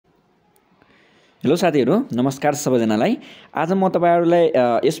Hello साथीहरु, नमस्कार सबैजनालाई। आज म तपाईहरुलाई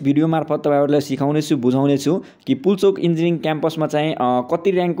यस भिडियो मार्फत तपाईहरुलाई सिकाउने छु, बुझाउने छु कि पुल्चोक इन्जिनियरिङ क्याम्पसमा चाहिँ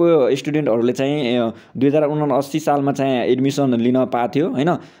कति र्याङ्कको स्टुडेन्टहरुले चाहिँ 2079 सालमा चाहिँ एडमिसन लिन पाथ्यो हैन,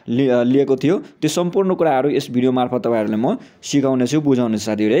 लिएको थियो। त्यो सम्पूर्ण कुराहरु यस भिडियो मार्फत तपाईहरुलाई म सिकाउने छु, बुझाउने छु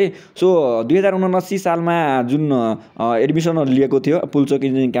साथीहरु है। सो 2079 सालमा जुन एडमिसनहरु लिएको थियो पुल्चोक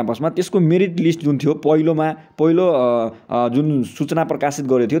इन्जिनियरिङ क्याम्पसमा, त्यसको मेरिट लिस्ट जुन थियो पहिलो जुन सूचना प्रकाशित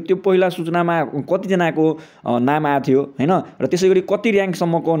गरेको थियो, त्यो पहिला सूचनामा कति जनाको नाम आएको थियो हैन, र त्यसैगरी कति र्याङ्क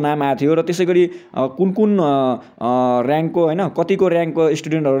सम्मको नाम आएको थियो, र त्यसैगरी कुन र्याङ्कको हैन, कतिको र्याङ्कको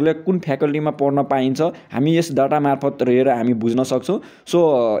स्टुडेन्टहरुले कुन फ्याकल्टीमा पढ्न पाइन्छ, हामी यस डाटा मार्फत हेरेर हामी बुझ्न सक्छौं। सो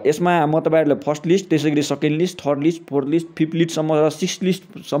यसमा म तपाईहरुलाई फर्स्ट लिस्ट, त्यसैगरी second list, third list, fourth list, fifth list सम्म र सिक्स्थ लिस्ट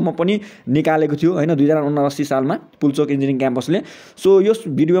सम्म पनि निकालेको थियो हैन 2079 सालमा पुल्चोक इन्जिनियरिङ क्याम्पसले। सो यस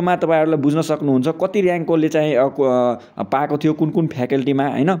भिडियोमा तपाईहरुले बुझ्न सक्नुहुन्छ कति र्याङ्ककोले चाहिँ पाएको थियो कुन फ्याकल्टीमा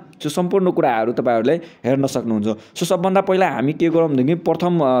हैन। सो सम्पूर्ण कुराहरु तपाईहरुले हेर्न सक्नुहुन्छ। सो सबभन्दा पहिला हामी के गरौँ भने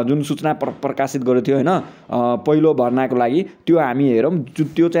प्रथम जुन सूचना प्रकाशित गरेको थियो हैन पहिलो भर्नाको लागि, त्यो हामी हेरौँ।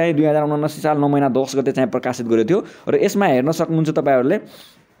 त्यो चाहिँ 2079 साल 9 महिना 10 गते चाहिँ प्रकाशित गरेको थियो, र यसमा हेर्न सक्नुहुन्छ तपाईहरुले।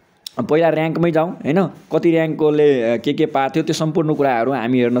 पहिला र्याङ्कमै जाउँ हैन, कति र्याङ्ककोले के पाएको थियो त्यो सम्पूर्ण कुराहरु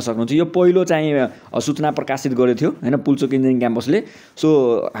हामी हेर्न सक्नुहुन्छ। यो पहिलो चाहिँ सूचना प्रकाशित गरेको थियो हैन पुल्चोक इन्जिनियरिङ क्याम्पसले। सो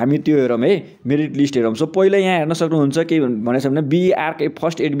हामी त्यो हेरौँ है, मेरिट लिस्ट हेरौँ। सो पहिला यहाँ हेर्न सक्नुहुन्छ के भनेछ भने बीआरके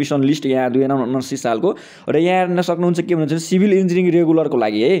फर्स्ट एडमिसन लिस्ट यहाँ 2079 सालको, र यहाँ हेर्न सक्नुहुन्छ के भन्छ सिभिल इन्जिनियरिङ रेगुलरको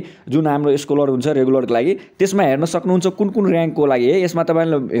लागि है, जुन हाम्रो स्कलर हुन्छ रेगुलरको लागि, त्यसमा हेर्न सक्नुहुन्छ कुन र्याङ्कको लागि है। यसमा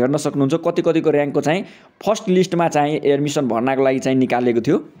तपाईले हेर्न सक्नुहुन्छ कतिको र्याङ्कको चाहिँ फर्स्ट लिस्टमा चाहिँ एडमिसन भर्नाको लागि चाहिँ निकालेको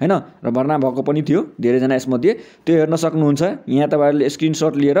थियो हैन, र भर्ना भएको पनि थियो धेरैजना यसमध्ये। त्यो हेर्न सक्नुहुन्छ। यहाँ तपाईहरुले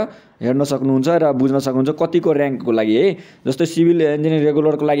स्क्रिनशट लिएर हेर्न सक्नुहुन्छ र बुझ्न सक्नुहुन्छ कतिको र्याङ्कको लागि है। जस्तै सिभिल इन्जिनियरिङ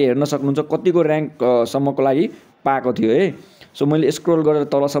रेगुलरको लागि हेर्न सक्नुहुन्छ कतिको र्याङ्क सम्मको लागि पाएको थियो है। सो मैले स्क्रोल गरेर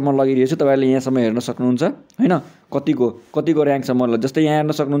तलसम्म लगिरहेको छु, तपाईहरुले यहाँसम्म हेर्न सक्नुहुन्छ हैन कतिको र्याङ्कसम्म। जस्तै यहाँ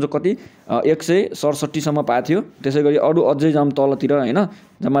हेर्न सक्नुहुन्छ कति 167 सम्म पाएको थियो। त्यसैगरी अरु अझै जाम तलतिर हैन,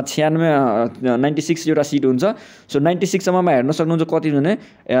 जम्मा 96 एउटा सिट हुन्छ। सो 96 सम्ममा हेर्न सक्नुहुन्छ कति भने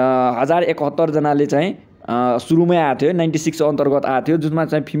 1071 जनाले चाहिँ सुरुमै आएको थियो 96 अन्तर्गत आएको थियो, जुनमा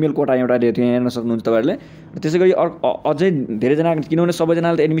चाहिँ फिमेल कोटा एउटा दिएको थियो। यहाँ हेर्न सक्नुहुन्छ तपाईहरुले। त्यसैगरी अझै धेरैजना, किनभने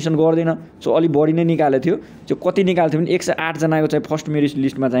सबैजनाले त एडमिसन गर्दैन, सो अलि बढी नै निकालेको थियो। त्यो कति निकाल्थ्यो भने 108 जनाको चाहिँ फर्स्ट मेरिट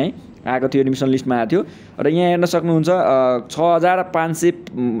लिस्टमा चाहिँ आएको थियो, एडमिसन लिस्टमा आएको थियो। र यहाँ हेर्न सक्नुहुन्छ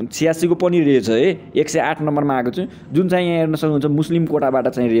 6586 को पनि रहेछ है, 108 नम्बरमा आएको छ, जुन चाहिँ यहाँ हेर्न सक्नुहुन्छ मुस्लिम कोटाबाट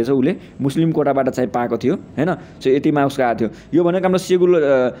चाहिँ रहेछ, उले मुस्लिम कोटाबाट चाहिँ पाएको थियो हैन। सो यतिमा उसको आएको थियो। यो भनेको हाम्रो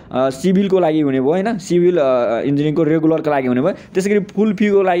सिभिलको लागि हुने भयो हैन, सिभिल इन्जिनियरिङको रेगुलरको लागि हुने भयो। त्यसैगरी फुल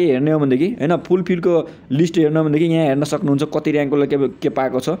फीको लागि हेर्ने हो भनेदेखि हैन, फुल फीको लिस्ट हेर्न हो भनेदेखि यहाँ हेर्न सक्नुहुन्छ कति र्याङ्कले के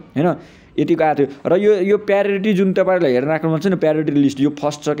पाएको छ हैन, यतिको आएको थियो। र यो प्यारिटी जुन तपाईहरुले हेर्न राख्नुहुन्छ नि, प्यारिटी लिस्ट, यो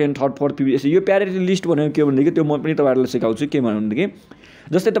first second third fourth fifth, यो प्यारिटी लिस्ट भनेको के भनेदेखि त्यो म पनि तपाईहरुलाई सिकाउँछु के भनेदेखि।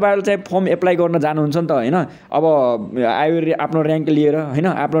 जस्तै तपाईहरुले चाहिँ फर्म एप्लाई गर्न जानुहुन्छ नि त हैन, अब आइओए आफ्नो र्याङ्क लिएर हैन,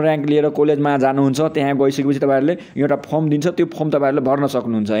 आफ्नो र्याङ्क लिएर कलेजमा जानुहुन्छ, त्यहाँ गइसकेपछि तपाईहरुले एउटा फर्म दिन्छ, त्यो फर्म तपाईहरुले भर्न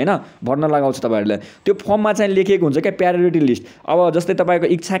सक्नुहुन्छ हैन, भर्न लगाउँछ तपाईहरुले। त्यो फर्ममा चाहिँ लेखेको हुन्छ क्या प्यारिटी लिस्ट। अब जस्तै तपाईको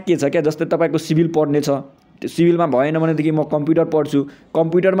इच्छा के छ क्या, जस्तै तपाईको सिभिल पढ्ने छ, सिभिलमा भएन भनेदेखि म कम्प्युटर पढ्छु,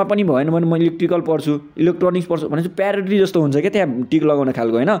 कम्प्युटरमा पनि भएन भने म इलेक्ट्रिकल पढ्छु, इलेक्ट्रोनिक्स पढ्छु भने चाहिँ प्यारिटी जस्तो हुन्छ क्या त्यहाँ टिक लगाउने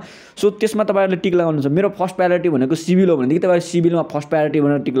खालको हैन। सो त्यसमा तपाईहरुले टिक लगाउनुहुन्छ। मेरो फर्स्ट प्रायोरिटी भनेको सिभिल हो भनेदेखि तपाईहरु सिभिलमा फर्स्ट प्रायोरिटी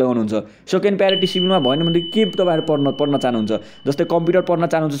भनेर टिक लगाउनुहुन्छ। सेकेन्ड प्रायोरिटी सिभिलमा भएन भनेदेखि के तपाईहरु पढ्न चाहनुहुन्छ, जस्तै कम्प्युटर पढ्न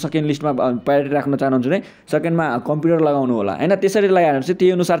चाहनुहुन्छ, सेकेन्ड लिस्टमा प्रायोरिटी राख्न चाहनुहुन्छ भने सेकेन्डमा कम्प्युटर लगाउनु होला हैन। त्यसरी लगाएर चाहिँ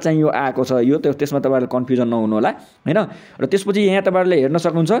त्यही अनुसार चाहिँ यो आएको छ, यो त्यसमा तपाईहरुले कन्फ्युजन नहुनु होला हैन। र त्यसपछि यहाँ तपाईहरुले हेर्न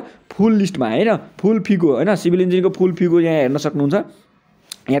सक्नुहुन्छ फुल लिस्टमा हैन, फुल फीको हैन, सिभिल इन्जिनियरिङको फुल फीको यहाँ हेर्न सक्नुहुन्छ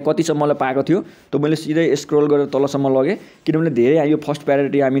यहाँ कतिसम्मले पाएको थियो। त मैले सिधै स्क्रोल गरेर तलसम्म लगेँ, किनभने धेरै यो फर्स्ट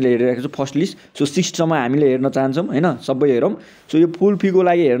प्रायोरिटी हामीले हेरिरहेको छौँ फर्स्ट लिस्ट। सो 6 सम्म हामीले हेर्न चाहन्छौँ हैन, सबै हेरौँ। सो यो फुल फीको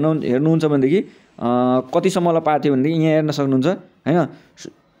लागि हेर्नुहुन्छ भनेदेखि कतिसम्मलाई पाएको थियो भनेदेखि यहाँ हेर्न सक्नुहुन्छ हैन।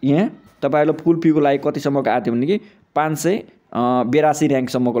 यहाँ तपाईहरुले फुल फीको लागि कतिसम्मको आएको थियो भनेदेखि 582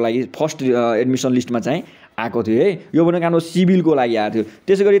 र्याङ्कसम्मको लागि फर्स्ट एडमिसन लिस्टमा चाहिँ आएको थियो है। यो भनेको हाम्रो सिभिलको लागि आएको थियो।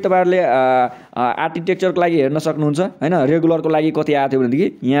 त्यसैगरी तपाईहरुले आर्किटेक्चरको लागि हेर्न सक्नुहुन्छ हैन, रेगुलरको लागि कति आएको थियो भनेदेखि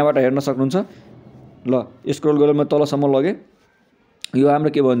यहाँबाट हेर्न सक्नुहुन्छ। ल स्क्रोल गरेर म तलसम्म लगेँ। यो हाम्रो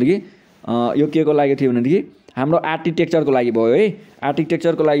के भयो भनेदेखि यो के को लागि थियो भनेदेखि हाम्रो आर्किटेक्चरको लागि भयो है,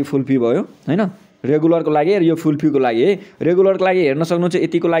 आर्किटेक्चरको लागि फुल फी भयो हैन, रेगुलरको लागि र यो फुल फीको लागि है। रेगुलरको लागि हेर्न सक्नुहुन्छ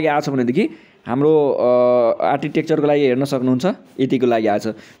यतिको लागि आछ भनेदेखि हाम्रो आर्किटेक्चरको लागि हेर्न सक्नुहुन्छ यतिको लागि आछ।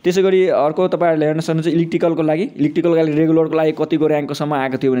 त्यसैगरी अर्को तपाईहरुले हेर्न सक्नुहुन्छ इलेक्ट्रिकलको लागि रेगुलरको लागि कतिको र्याङ्कसम्म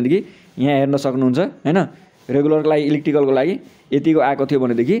आएको थियो भनेदेखि यहाँ हेर्न सक्नुहुन्छ हैन। रेगुलरको लागि इलेक्ट्रिकलको लागि यतिको आएको थियो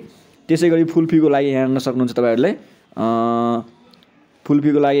भनेदेखि त्यसैगरी फुल फीको लागि यहाँ हेर्न सक्नुहुन्छ तपाईहरुले फुल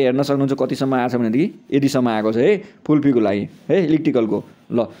फीको लागि हेर्न सक्नुहुन्छ कतिसम्म आएको छ भनेदेखि यतिसम्म आएको छ है फुल फीको लागि है इलेक्ट्रिकलको।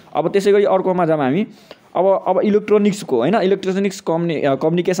 ल अब त्यसै गरी अर्कोमा जाऊँ हामी। अब इलेक्ट्रोनिक्सको होइन electronics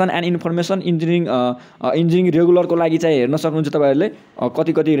communication and information engineering रेगुलरको लागि चाहिँ हेर्न सक्नुहुन्छ तपाईँहरूले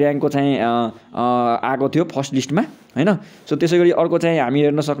कति र्याङ्कको चाहिँ आएको थियो फर्स्ट लिस्टमा होइन। सो त्यसै गरी अर्को चाहिँ हामी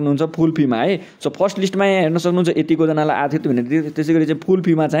हेर्न सक्नुहुन्छ फुल फीमा है। सो फर्स्ट लिस्टमा यहाँ हेर्न सक्नुहुन्छ यतिकोजनालाई आएको थियो भने त्यसै गरी चाहिँ फुल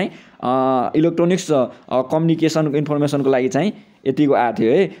फीमा चाहिँ इलेक्ट्रोनिक्स कम्युनिकेसन इन्फर्मेसनको लागि चाहिँ यतिको आएको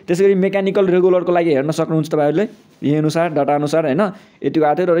थियो है। त्यसै गरी मेकानिकल रेगुलरको लागि हेर्न सक्नुहुन्छ तपाईँहरूले यही अनुसार डाटा अनुसार होइन यतिको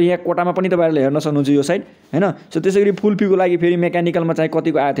आएको थियो। र यहाँ कोटामा पनि तपाईँहरूले हेर्न सक्नुहुन्छ यो साइड होइन। सो त्यसै गरी फुल फीको लागि फेरि मेकानिकलमा चाहिँ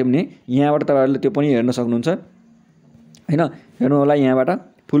कतिको आएको थियो भने यहाँबाट तपाईँहरूले त्यो पनि हेर्न सक्नुहुन्छ होइन। हेर्नु होला यहाँबाट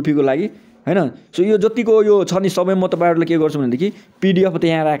फुल फीको लागि होइन। सो यो जतिको यो छ नि सबै म तपाईँहरूले के गर्छु भनेदेखि PDF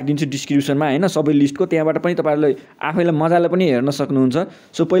त्यहाँ राखिदिन्छु डिस्क्रिप्सनमा होइन सबै लिस्टको। त्यहाँबाट पनि तपाईँहरूले आफैलाई मजाले पनि हेर्न सक्नुहुन्छ।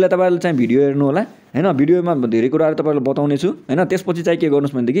 सो पहिला तपाईँहरूले चाहिँ भिडियो हेर्नु होला होइन। भिडियोमा धेरै कुराहरू तपाईँहरूलाई बताउने छु होइन। त्यसपछि चाहिँ के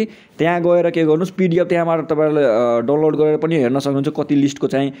गर्नुहोस् भनेदेखि त्यहाँ गएर के गर्नुहोस् PDF त्यहाँबाट तपाईँहरूले डाउनलोड गरेर पनि हेर्न सक्नुहुन्छ कति लिस्टको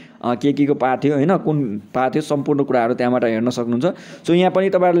चाहिँ के को पाएको थियो होइन कुन पाएको थियो सम्पूर्ण कुराहरू त्यहाँबाट हेर्न सक्नुहुन्छ। सो यहाँ पनि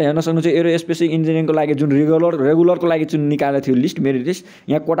तपाईँहरूले हेर्न सक्नुहुन्छ एरोस्पेस इन्जिनियरिङको लागि जुन रेगुलरको लागि जुन निकालेको थियो लिस्ट मेरिट लिस्ट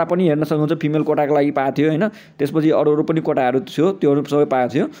यहाँ कोटा पनि हेर्न सक्नुहुन्छ फिमेल कोटाको लागि पाएको थियो होइन। त्यसपछि अरू पनि कोटाहरू थियो त्योहरू सबै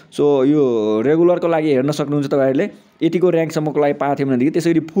पाएको थियो। सो यो रेगुलरको लागि हेर्न सक्नुहुन्छ तपाईँहरूले यतिको र्याङ्कसम्मको लागि पाएको थियो भनेदेखि त्यसै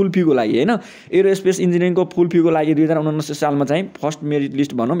गरी फुल फीको लागि होइन एरोस्पेस इन्जिनियरिङको फुल फीको लागि 2049 सालमा चाहिँ फर्स्ट मेरिट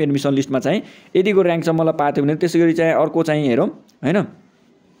लिस्ट भनौँ एडमिसन लिस्टमा चाहिँ यतिको र्याङ्कसम्मलाई पाएको थियो भने त्यसै गरी चाहिँ अर्को चाहिँ हेरौँ होइन।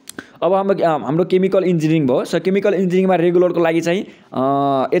 अब हाम्रो केमिकल इन्जिनियरिङ भयो। सो केमिकल इन्जिनियरिङमा रेगुलरको लागि चाहिँ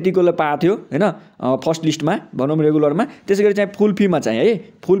यतिकोले पाएको थियो होइन फर्स्ट लिस्टमा भनौँ रेगुलरमा। त्यसै गरी चाहिँ फुल फीमा चाहिँ है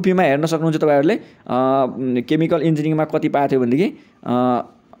फुल फीमा हेर्न सक्नुहुन्छ तपाईँहरूले केमिकल इन्जिनियरिङमा कति पाएको थियो भनेदेखि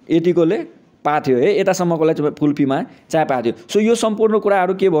यतिकोले पाएको थियो है यतासम्मकोलाई चाहिँ फुल फीमा चाहिँ पाएको थियो। सो यो सम्पूर्ण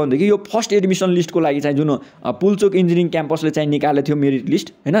कुराहरू के भयो भनेदेखि यो फर्स्ट एडमिसन लिस्टको लागि चाहिँ जुन पुल्चोक इन्जिनियरिङ क्याम्पसले चाहिँ निकालेको थियो मेरिट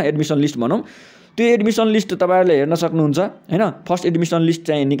लिस्ट होइन एडमिसन लिस्ट भनौँ त्यो एडमिसन लिस्ट तपाईँहरूले हेर्न सक्नुहुन्छ होइन। फर्स्ट एडमिसन लिस्ट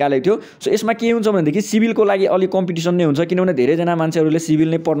चाहिँ निकालेको थियो। सो यसमा के हुन्छ भनेदेखि सिभिलको लागि अलिक कम्पिटिसन नै हुन्छ किनभने धेरैजना मान्छेहरूले सिभिल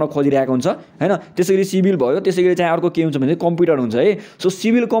नै पढ्न खोजिरहेको हुन्छ होइन। त्यसै गरी सिभिल भयो त्यसै गरी चाहिँ अर्को के हुन्छ भने कम्प्युटर हुन्छ है। सो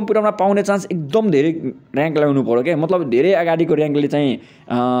सिभिल कम्प्युटरमा पाउने चान्स एकदम धेरै र्याङ्क ल्याउनु पऱ्यो क्या मतलब धेरै अगाडिको र्याङ्कले चाहिँ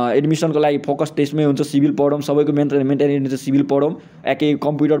एडमिसनको लागि फोकस त्यसमै हुन्छ सिभिल पढौँ सबैको मेन्टालिटी चाहिँ सिभिल पढौँ एकै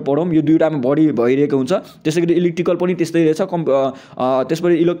कम्प्युटर पढौँ यो दुईवटामा बढी भइरहेको हुन्छ। त्यसै गरी इलेक्ट्रिकल पनि त्यस्तै रहेछ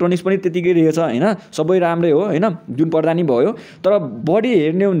त्यसपछि इलेक्ट्रोनिक्स पनि त्यतिकै रहेछ होइन सबै राम्रै हो होइन जुन पढ्दा नि भयो। तर बढी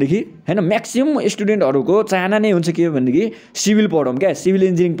हेर्ने हो भनेदेखि होइन म्याक्सिमम् स्टुडेन्टहरूको चाहना नै हुन्छ के भनेदेखि सिभिल पढौँ क्या सिभिल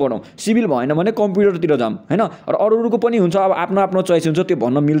इन्जिनियरिङ पढौँ सिभिल भएन भने कम्प्युटरतिर जाऊँ होइन। र अरूको पनि हुन्छ अब आफ्नो चोइस हुन्छ त्यो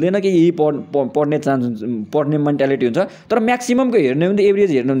भन्न मिल्दैन कि यही पढ्ने चान्स पढ्ने मेन्टालिटी हुन्छ। तर म्याक्सिममको हेर्ने हो भने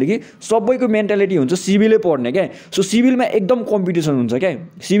एभरेज हेर्ने भनेदेखि सबैको मेन्टालिटी हुन्छ सिभिलै पढ्ने क्या। सो सिभिलमा एकदम कम्पिटिसन हुन्छ क्या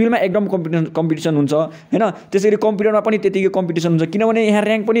सिभिलमा एकदम कम्पिटिसन हुन्छ होइन। त्यसरी कम्प्युटरमा पनि त्यतिकै कम्पिटिसन हुन्छ किनभने यहाँ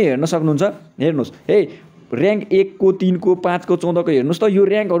र्याङ्क पनि हेर्न सक्नुहुन्छ हेर्नुहोस् है र्याङ्क 1 को 3 को 5 को 14 को हेर्नुहोस् त यो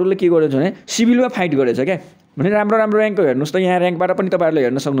र्याङ्कहरूले के गरेछ भने सिभिलमा फाइट गरेछ क्या भने राम्रो र्याङ्कको हेर्नुहोस् त यहाँ र्याङ्कबाट पनि तपाईँहरूले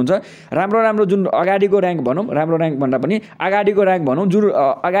हेर्न सक्नुहुन्छ राम्रो जुन अगाडिको र्याङ्क भनौँ राम्रो र्याङ्क भन्दा पनि अगाडिको र्याङ्क भनौँ जुन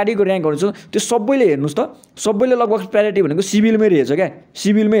अगाडिको र्याङ्कहरू छ त्यो सबैले हेर्नुहोस् त सबैले लगभग प्यारिटी भनेको सिभिलमै रहेछ क्या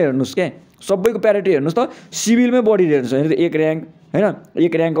सिभिलमै हेर्नुहोस् क्या सबैको प्यारिटी हेर्नुहोस् त सिभिलमै बढी रहेछ एक र्याङ्क होइन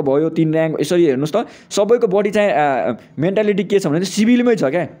एक र्याङ्कको भयो 3 र्याङ्क यसरी हेर्नुहोस् त सबैको बढी चाहिँ मेन्टालिटी के छ भने सिभिलमै छ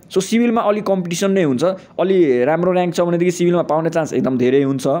क्या। सो सिभिलमा अलिक कम्पिटिसन नै हुन्छ अलि राम्रो र्याङ्क छ भनेदेखि सिभिलमा पाउने चान्स एकदम धेरै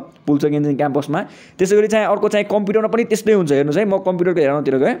हुन्छ पुल्चोक इन्जिनियरिङ क्याम्पसमा। त्यसै गरी चाहिँ अर्को चाहिँ कम्प्युटरमा पनि त्यस्तै हुन्छ हेर्नुहोस् है म कम्प्युटरको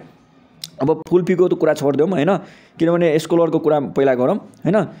हेर्नुतिर गएँ। अब फुल फीको त कुरा छोडिदिउँ होइन किनभने स्कोलरको कुरा पहिला गरौँ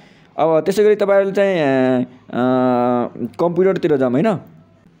होइन। अब त्यसै गरी तपाईँहरूले चाहिँ कम्प्युटरतिर जाऊँ होइन।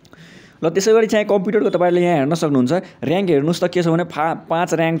 ल त्यसै गरी चाहिँ कम्प्युटरको तपाईँहरूले यहाँ हेर्न सक्नुहुन्छ र्याङ्क हेर्नुहोस् त के छ भने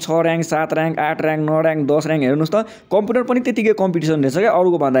 5 rank 6 rank 7 rank 8 rank 9 rank 10 rank हेर्नुहोस् त कम्प्युटर पनि त्यतिकै कम्पिटिसन रहेछ क्या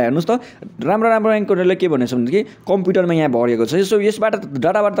अरूको भन्दा हेर्नुहोस् त राम्रो र्याङ्कहरूले के भनेछ भनेदेखि कम्प्युटरमा यहाँ भरेको छ। सो यसबाट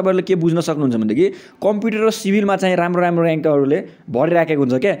डाटाबाट तपाईँहरूले के बुझ्न सक्नुहुन्छ भनेदेखि कम्प्युटर र सिभिलमा चाहिँ राम्रो र्याङ्कहरूले भरिराखेको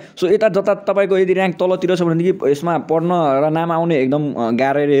हुन्छ क्या। सो यता जता तपाईँको यदि र्याङ्क तलतिर छ भनेदेखि यसमा पढ्न र नाम आउने एकदम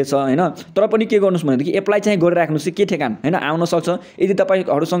गाह्रै रहेछ होइन। तर पनि के गर्नुहोस् भनेदेखि एप्लाई चाहिँ गरिराख्नुहोस् के ठेकान होइन आउन सक्छ यदि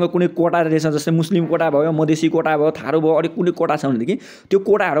तपाईँहरूसँग कुनै कोटा रहेछ जस्तै मुस्लिम कोटा भयो मधेसी कोटा भयो थारू भयो अलिक कुनै कोटा छ भनेदेखि त्यो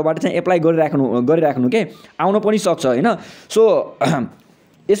कोटाहरूबाट चाहिँ एप्लाई गरिराख्नु के आउन पनि सक्छ होइन। सो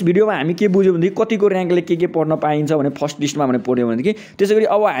यस भिडियोमा हामी के बुझ्यौँ भनेदेखि कतिको र्याङ्कले के पढ्न पाइन्छ भने फर्स्ट लिस्टमा भने पढ्यो भनेदेखि त्यसै गरी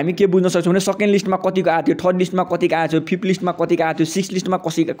अब हामी के बुझ्न सक्छौँ भने सेकेन्ड लिस्टमा कतिको आएको थियो, थर्ड लिस्टमा कतिको आएको थियो, फिफ्थ लिस्टमा कतिको आएको थियो, सिक्स्थ लिस्टमा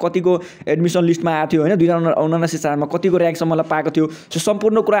कतिको एडमिसन लिस्टमा आएको थियो होइन 2079 सालमा कतिको र्याङ्कसम्मलाई पाएको थियो। सो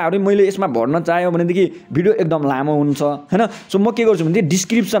सम्पूर्ण कुराहरू मैले यसमा भर्न चाह्यो भनेदेखि भिडियो एकदम लामो हुन्छ होइन। सो म के गर्छु भनेदेखि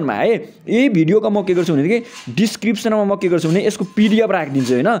डिस्क्रिप्सनमा है यही भिडियोको म के गर्छु भनेदेखि डिस्क्रिप्सनमा म के गर्छु भने यसको PDF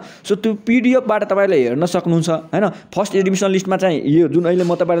राखिदिन्छु होइन। सो त्यो PDFबाट तपाईँले हेर्न सक्नुहुन्छ होइन। फर्स्ट एडमिसन लिस्टमा चाहिँ यो जुन अहिले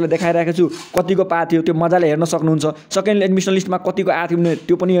म तपाईँलाई देखाइरहेको छु कतिको पाएको थियो त्यो मजाले हेर्न सक्नुहुन्छ। सेकेन्ड एडमिसन लिस्टमा कतिको आएको थियो भने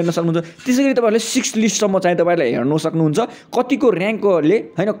त्यो पनि हेर्न सक्नुहुन्छ। त्यसै गरी तपाईँहरूले सिक्स्थ लिस्टसम्म चाहिँ तपाईँले हेर्न सक्नुहुन्छ कतिको र्याङ्कले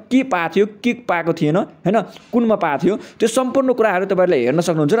होइन के पाएको थियो के पाएको थिएन होइन कुनमा पाएको थियो त्यो सम्पूर्ण कुराहरू तपाईँहरूले हेर्न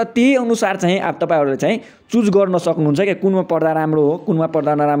सक्नुहुन्छ र त्यही अनुसार चाहिँ अब तपाईँहरूले चाहिँ चुज गर्न सक्नुहुन्छ क्या कुनमा पढ्दा राम्रो हो कुनमा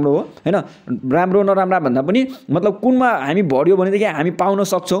पढ्दा नराम्रो हो होइन। राम्रो नराम्रो भन्दा पनि मतलब कुनमा हामी भर्यो भनेदेखि हामी पाउन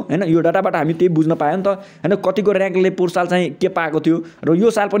सक्छौँ होइन। यो डाटाबाट हामी त्यही बुझ्न पायौँ नि त होइन कतिको र्याङ्कले पोहोर साल चाहिँ के पाएको थियो र यो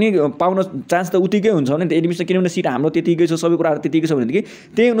साल पनि पाउन चान्स त उतिकै हुन्छ भने त एडमिसन किनभने सिट हाम्रो त्यतिकै छ सबै कुराहरू त्यतिकै छ भनेदेखि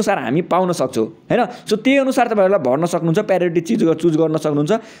त्यही अनुसार हामी पाउन सक्छौँ होइन। सो त्यही अनुसार तपाईँहरूलाई भर्न सक्नुहुन्छ प्रायोरिटी चुज गर्न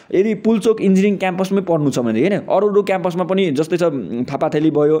सक्नुहुन्छ। यदि पुल्चोक इन्जिनियरिङ क्याम्पसमै पढ्नु छ भनेदेखि होइन अरू क्याम्पसमा पनि जस्तै छ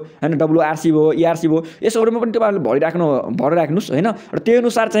थापाथेली भयो होइन WRC भयो ERC भयो यसहरूमा पनि तपाईँहरूले भरेर राख्नुहोस् होइन। र त्यही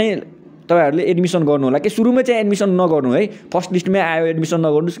अनुसार चाहिँ तपाईँहरूले एडमिसन गर्नु होला कि सुरुमै चाहिँ एडमिसन नगर्नु है। फर्स्ट लिस्टमै आयो एडमिसन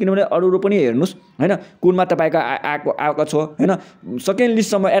नगर्नुहोस् किनभने अरू पनि हेर्नुहोस् होइन कुनमा तपाईँको आएको छ होइन। सेकेन्ड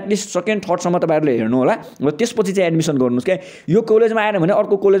लिस्टसम्म एटलिस्ट सेकेन्ड थर्डसम्म तपाईँहरूले हेर्नु होला र त्यसपछि चाहिँ एडमिसन गर्नुहोस् क्या। यो कलेजमा आएन भने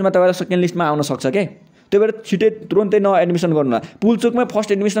अर्को कलेजमा तपाईँलाई सेकेन्ड लिस्टमा आउन सक्छ क्या। त्यही भएर छिटै तुरन्तै एडमिसन गर्नु होला। पुल्चोकमै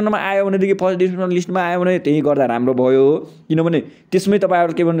फर्स्ट एडमिसनमा आयो भनेदेखि फर्स्ट एडमिसन लिस्टमा आयो भने त्यही गर्दा राम्रो भयो किनभने त्यसमै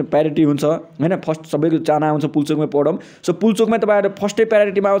तपाईँहरू के भन्ने प्रायोरिटी हुन्छ होइन। फर्स्ट सबैको चाहना आउँछ पुल्चोकमै पढौँ। सो पुल्चोकमै तपाईँहरू फर्स्टै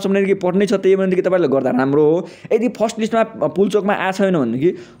प्रायोरिटीमा आउँछ भनेदेखि पढ्नै छ त्यही भनेदेखि तपाईँले गर्दा राम्रो हो। यदि फर्स्ट लिस्टमा पुल्चोकमा आएको छैन भनेदेखि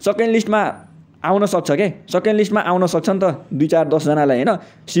सेकेन्ड लिस्टमा आउन सक्छ क्या। सेकेन्ड लिस्टमा आउन सक्छ नि त 2 4 10 जनालाई होइन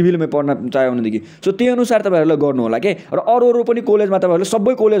सिभिलमै पढ्न चाह्यो भनेदेखि। सो त्यही अनुसार तपाईँहरूले गर्नु होला के। र अरू पनि कलेजमा तपाईँहरूले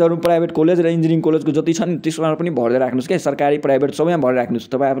सबै कलेजहरू प्राइभेट कलेज र इन्जिनियरिङ कलेजको जति छन् त्यसमा पनि भर्दै राख्नुहोस् क्या। सरकारी प्राइभेट सबैमा भरेर राख्नुहोस्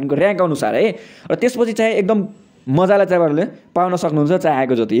तपाईँहरूको र्याङ्क अनुसार है। र त्यसपछि चाहिँ एकदम मजाले तपाईँहरूले पाउन सक्नुहुन्छ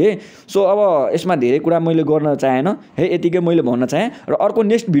चाहेको जति है। सो अब यसमा धेरै कुरा मैले गर्न चाहेन है यतिकै मैले भन्न चाहेँ। र अर्को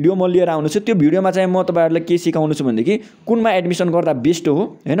नेक्स्ट भिडियो म लिएर आउनेछु त्यो भिडियोमा चाहिँ म तपाईँहरूलाई के सिकाउनु छु भनेदेखि कुनमा एडमिसन गर्दा बेस्ट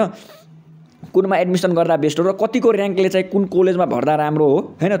हो होइन कुनमा एडमिसन गर्दा बेस्ट हो र कतिको र्याङ्कले चाहिँ कुन कलेजमा भर्दा राम्रो हो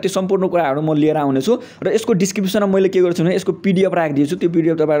होइन त्यो सम्पूर्ण कुराहरू म लिएर आउनेछु। र यसको डिस्क्रिप्सनमा मैले के गर्छु भने यसको PDF राखिदिन्छु। त्यो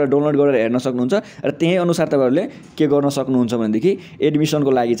PDF तपाईँहरूले डाउनलोड गरेर हेर्न सक्नुहुन्छ र त्यही अनुसार तपाईँहरूले के गर्न सक्नुहुन्छ भनेदेखि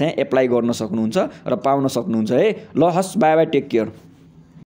एडमिसनको लागि चाहिँ एप्लाई गर्न सक्नुहुन्छ र पाउन सक्नुहुन्छ है। ल हस् बाई बाई टेक केयर।